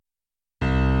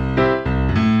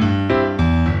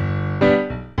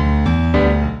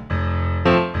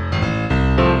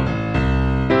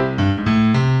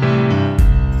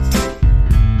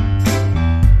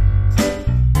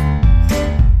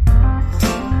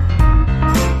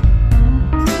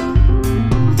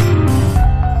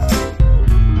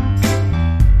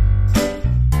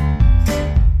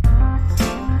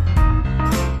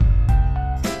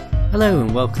Hello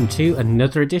and welcome to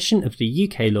another edition of the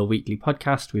UK Law Weekly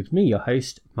podcast with me, your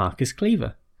host, Marcus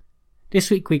Cleaver. This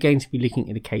week we're going to be looking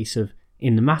at the case of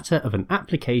In the Matter of an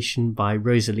Application by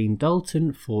Rosaleen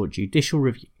Dalton for Judicial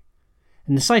Review.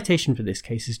 And the citation for this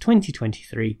case is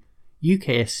 2023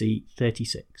 UKSC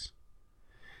 36.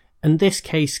 And this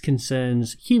case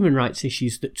concerns human rights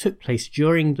issues that took place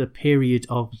during the period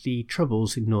of the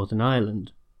Troubles in Northern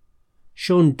Ireland.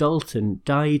 Sean Dalton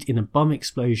died in a bomb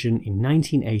explosion in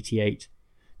 1988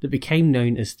 that became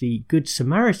known as the Good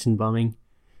Samaritan bombing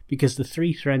because the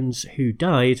three friends who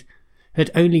died had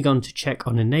only gone to check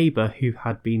on a neighbour who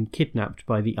had been kidnapped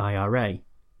by the IRA.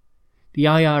 The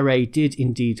IRA did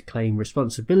indeed claim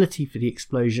responsibility for the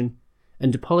explosion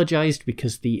and apologised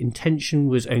because the intention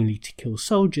was only to kill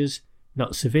soldiers,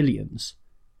 not civilians.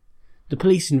 The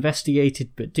police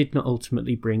investigated but did not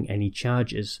ultimately bring any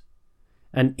charges.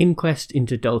 An inquest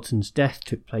into Dalton's death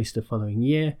took place the following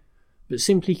year, but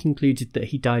simply concluded that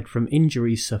he died from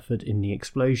injuries suffered in the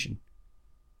explosion.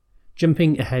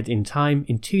 Jumping ahead in time,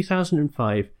 in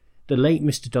 2005, the late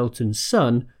Mr. Dalton's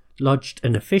son lodged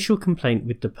an official complaint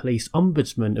with the Police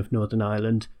Ombudsman of Northern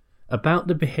Ireland about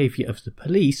the behaviour of the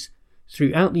police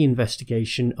throughout the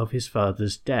investigation of his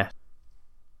father's death.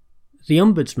 The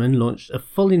Ombudsman launched a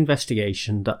full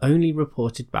investigation that only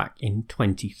reported back in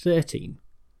 2013.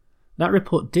 That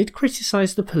report did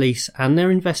criticise the police and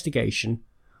their investigation,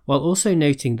 while also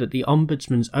noting that the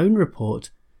Ombudsman's own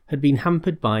report had been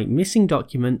hampered by missing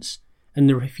documents and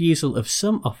the refusal of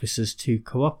some officers to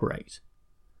cooperate.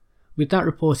 With that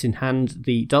report in hand,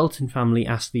 the Dalton family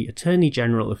asked the Attorney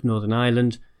General of Northern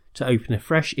Ireland to open a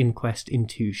fresh inquest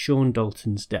into Sean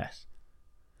Dalton's death.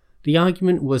 The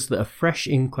argument was that a fresh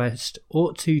inquest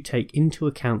ought to take into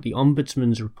account the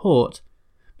Ombudsman's report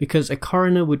because a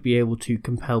coroner would be able to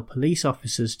compel police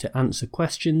officers to answer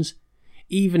questions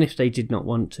even if they did not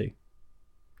want to.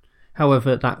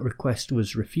 However, that request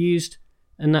was refused,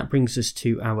 and that brings us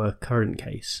to our current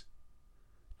case.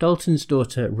 Dalton's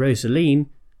daughter, Rosaleen,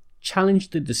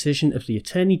 challenged the decision of the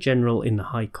Attorney General in the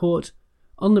High Court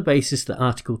on the basis that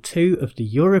Article 2 of the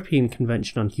European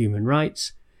Convention on Human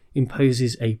Rights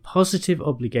imposes a positive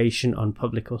obligation on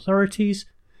public authorities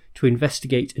to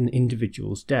investigate an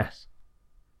individual's death.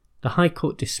 The High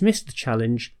Court dismissed the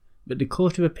challenge, but the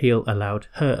Court of Appeal allowed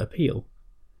her appeal.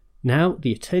 Now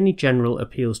the Attorney General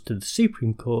appeals to the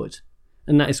Supreme Court,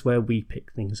 and that is where we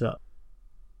pick things up.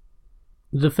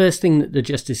 The first thing that the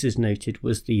justices noted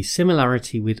was the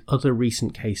similarity with other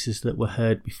recent cases that were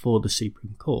heard before the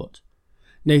Supreme Court,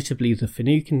 notably the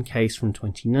Finucane case from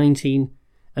 2019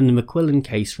 and the McQuillan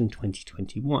case from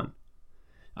 2021.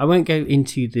 I won't go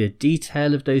into the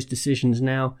detail of those decisions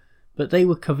now, but they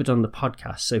were covered on the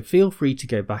podcast, so feel free to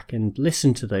go back and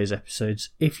listen to those episodes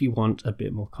if you want a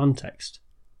bit more context.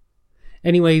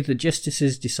 Anyway, the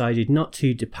justices decided not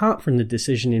to depart from the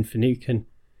decision in Finucane,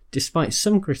 despite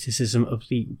some criticism of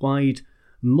the wide,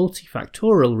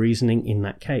 multifactorial reasoning in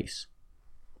that case.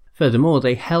 Furthermore,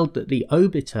 they held that the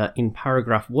obiter in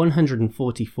paragraph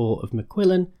 144 of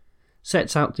McQuillan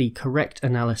sets out the correct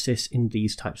analysis in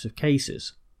these types of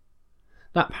cases.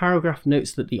 That paragraph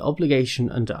notes that the obligation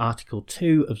under Article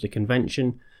 2 of the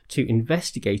Convention to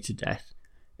investigate a death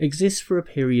exists for a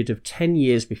period of 10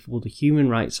 years before the Human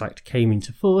Rights Act came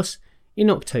into force in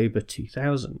October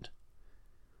 2000.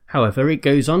 However, it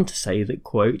goes on to say that,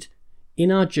 quote,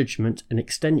 "In our judgment, an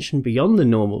extension beyond the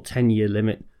normal 10-year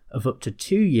limit of up to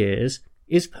 2 years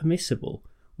is permissible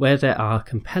where there are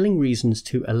compelling reasons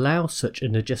to allow such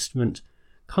an adjustment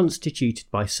constituted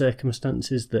by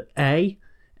circumstances that a.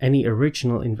 Any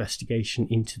original investigation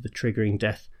into the triggering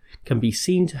death can be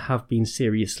seen to have been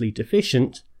seriously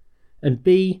deficient, and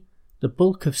b. The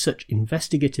bulk of such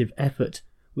investigative effort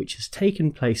which has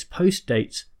taken place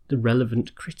post-dates the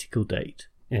relevant critical date."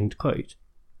 End quote.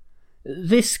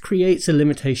 This creates a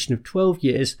limitation of 12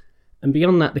 years, and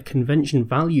beyond that the Convention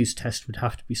values test would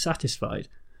have to be satisfied,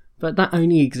 but that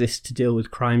only exists to deal with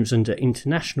crimes under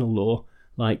international law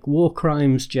like war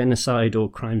crimes, genocide, or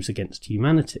crimes against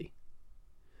humanity.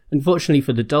 Unfortunately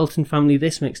for the Dalton family,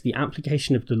 this makes the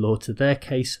application of the law to their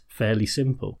case fairly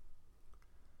simple.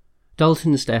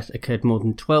 Dalton's death occurred more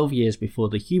than 12 years before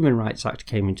the Human Rights Act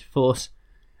came into force,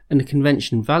 and the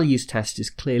Convention values test is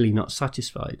clearly not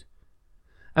satisfied.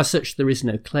 As such, there is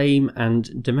no claim,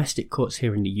 and domestic courts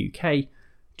here in the UK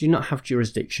do not have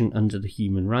jurisdiction under the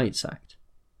Human Rights Act.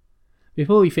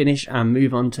 Before we finish and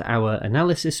move on to our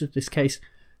analysis of this case,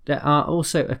 there are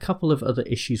also a couple of other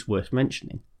issues worth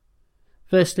mentioning.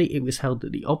 Firstly, it was held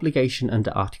that the obligation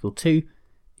under Article 2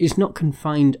 is not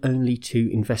confined only to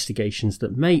investigations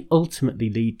that may ultimately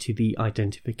lead to the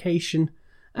identification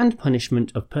and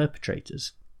punishment of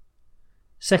perpetrators.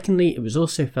 Secondly, it was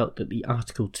also felt that the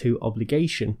Article 2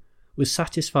 obligation was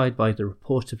satisfied by the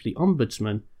report of the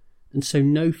Ombudsman, and so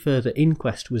no further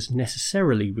inquest was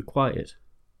necessarily required.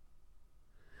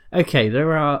 Okay,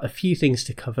 there are a few things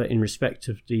to cover in respect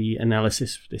of the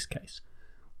analysis of this case.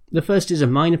 The first is a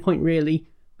minor point really,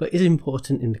 but is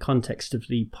important in the context of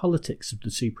the politics of the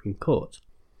Supreme Court.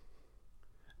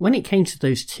 When it came to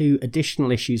those two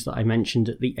additional issues that I mentioned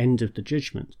at the end of the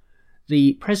judgment,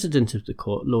 the President of the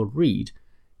Court, Lord Reid,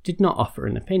 did not offer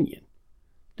an opinion.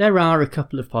 There are a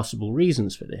couple of possible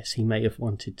reasons for this. He may have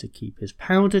wanted to keep his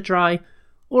powder dry,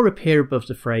 or appear above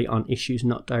the fray on issues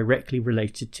not directly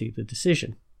related to the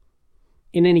decision.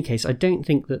 In any case, I don't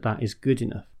think that that is good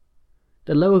enough.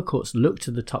 The lower courts look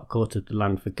to the top court of the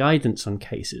land for guidance on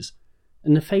cases,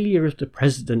 and the failure of the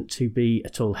President to be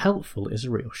at all helpful is a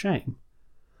real shame.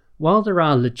 While there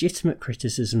are legitimate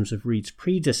criticisms of Reid's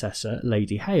predecessor,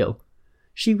 Lady Hale,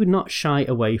 she would not shy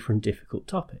away from difficult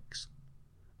topics.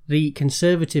 The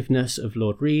conservativeness of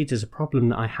Lord Reid is a problem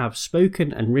that I have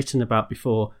spoken and written about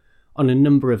before on a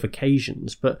number of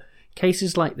occasions, but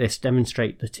cases like this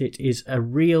demonstrate that it is a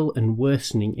real and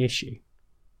worsening issue.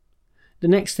 The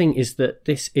next thing is that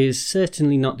this is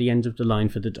certainly not the end of the line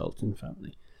for the Dalton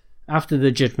family. After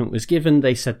the judgment was given,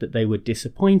 they said that they were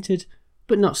disappointed,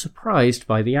 but not surprised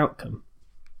by the outcome.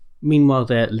 Meanwhile,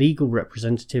 their legal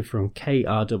representative from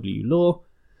KRW Law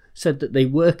said that they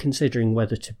were considering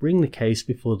whether to bring the case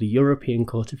before the European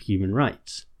Court of Human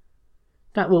Rights.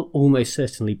 That will almost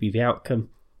certainly be the outcome,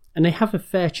 and they have a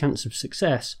fair chance of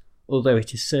success, although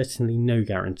it is certainly no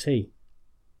guarantee.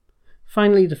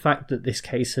 Finally, the fact that this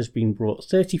case has been brought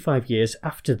 35 years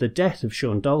after the death of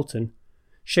Sean Dalton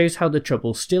shows how the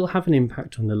Troubles still have an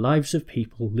impact on the lives of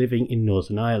people living in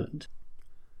Northern Ireland.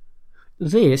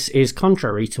 This is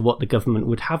contrary to what the government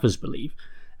would have us believe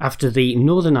after the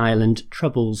Northern Ireland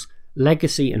Troubles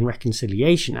Legacy and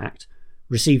Reconciliation Act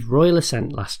received royal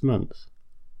assent last month.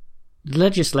 The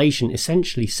legislation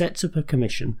essentially sets up a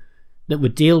commission that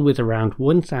would deal with around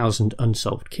 1,000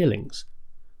 unsolved killings,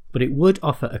 but it would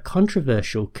offer a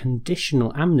controversial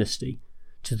conditional amnesty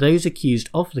to those accused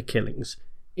of the killings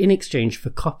in exchange for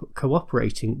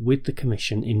cooperating with the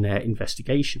Commission in their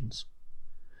investigations.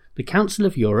 The Council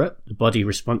of Europe, the body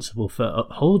responsible for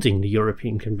upholding the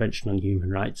European Convention on Human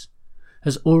Rights,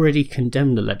 has already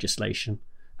condemned the legislation,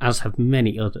 as have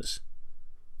many others.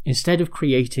 Instead of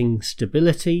creating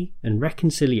stability and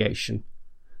reconciliation,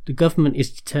 the government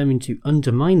is determined to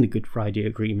undermine the Good Friday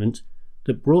Agreement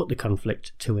that brought the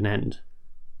conflict to an end.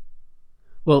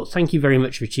 Well, thank you very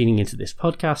much for tuning into this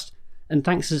podcast, and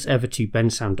thanks as ever to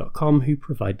bensound.com who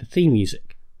provide the theme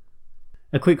music.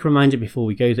 A quick reminder before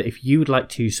we go that if you would like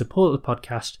to support the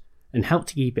podcast and help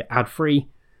to keep it ad-free,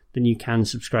 then you can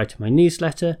subscribe to my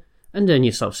newsletter and earn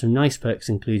yourself some nice perks,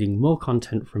 including more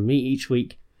content from me each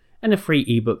week and a free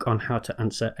ebook on how to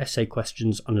answer essay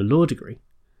questions on a law degree.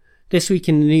 This week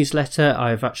in the newsletter,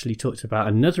 I've actually talked about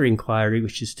another inquiry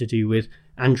which is to do with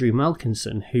Andrew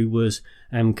Malkinson, who was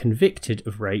convicted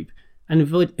of rape and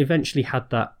eventually had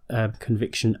that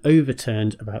conviction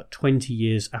overturned about 20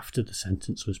 years after the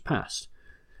sentence was passed.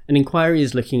 An inquiry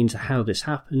is looking into how this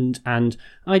happened, and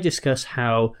I discuss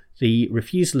how the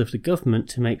refusal of the government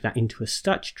to make that into a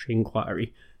statutory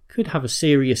inquiry could have a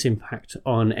serious impact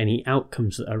on any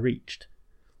outcomes that are reached.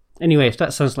 Anyway, if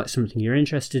that sounds like something you're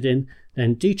interested in,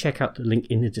 then do check out the link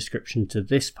in the description to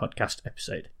this podcast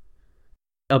episode.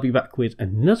 I'll be back with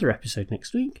another episode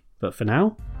next week, but for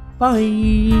now,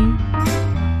 bye!